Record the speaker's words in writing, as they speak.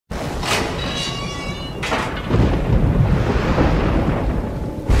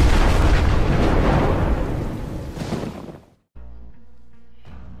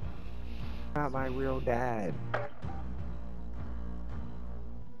my real dad.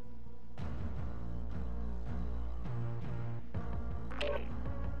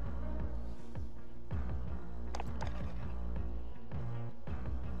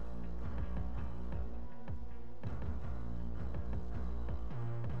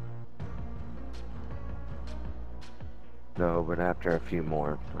 No, but after a few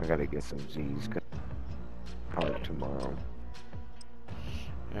more, I gotta get some Z's. Park tomorrow.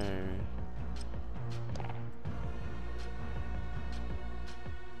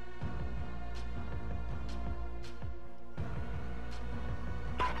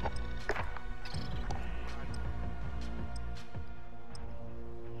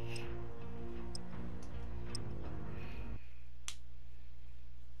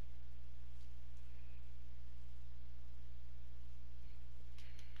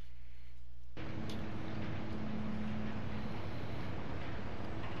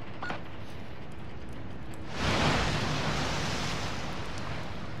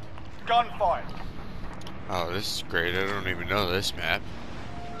 Gunfight. Oh, this is great. I don't even know this map.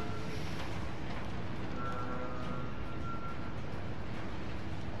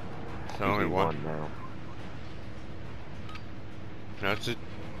 It's only one now. No,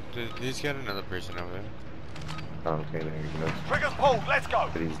 he's got another person over there. Oh, okay, there he goes. Triggers pulled. Let's go.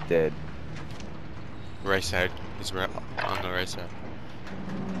 But he's dead. Right side. He's right on the right side.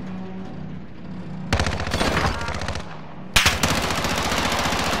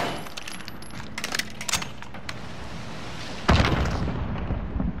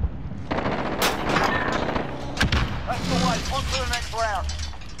 That's the way. On to the next round.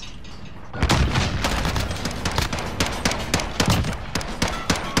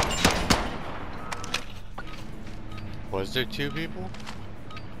 Was there two people?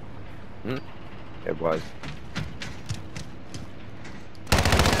 It was.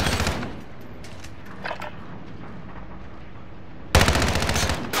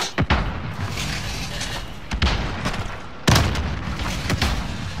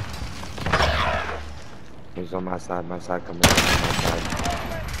 He's on my side, coming on my side.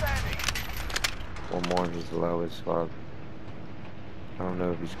 One more, he's low as fuck. I don't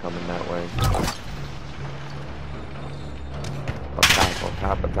know if he's coming that way.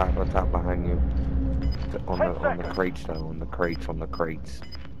 On top behind you. On the crates though, on the crates.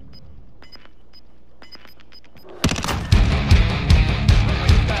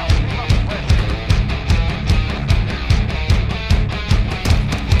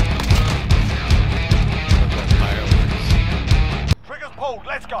 Triggers pulled.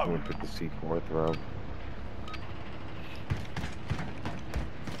 Let's go. I'm gonna put the C4 throw.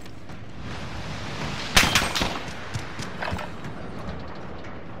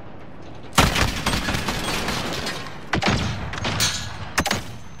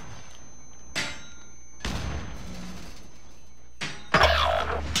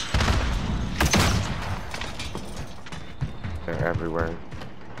 They're everywhere.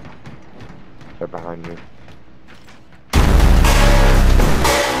 They're behind you.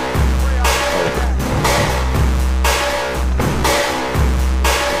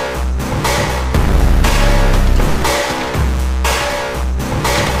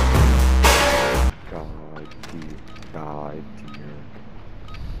 God dear.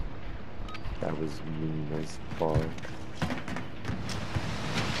 That was mean as fuck.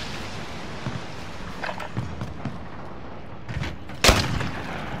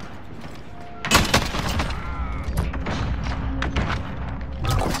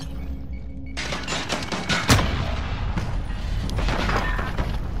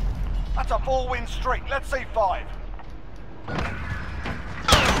 That's a 4-win streak. Let's see 5.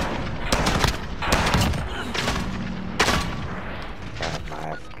 That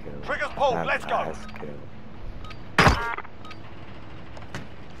last kill. Triggers pulled. Let's go. Last kill.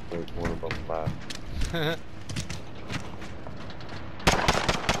 There's one of them left.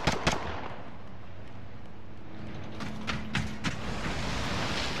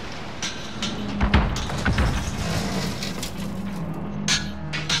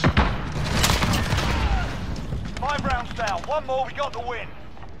 Down. One more, we got the win.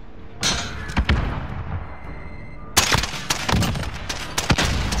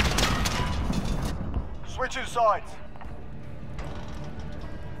 Switching sides.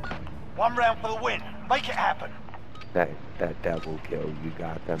 One round for the win. Make it happen. That double kill you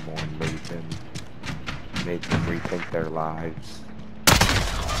got them on made them rethink their lives.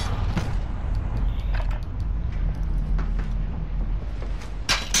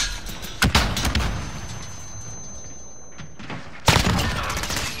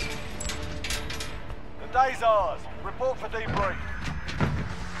 The day's ours. Report for debrief.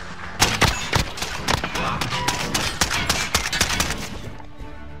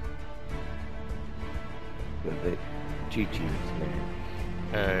 Cheat man.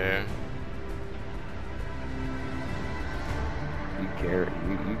 Yeah.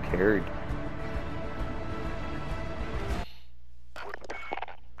 You carried.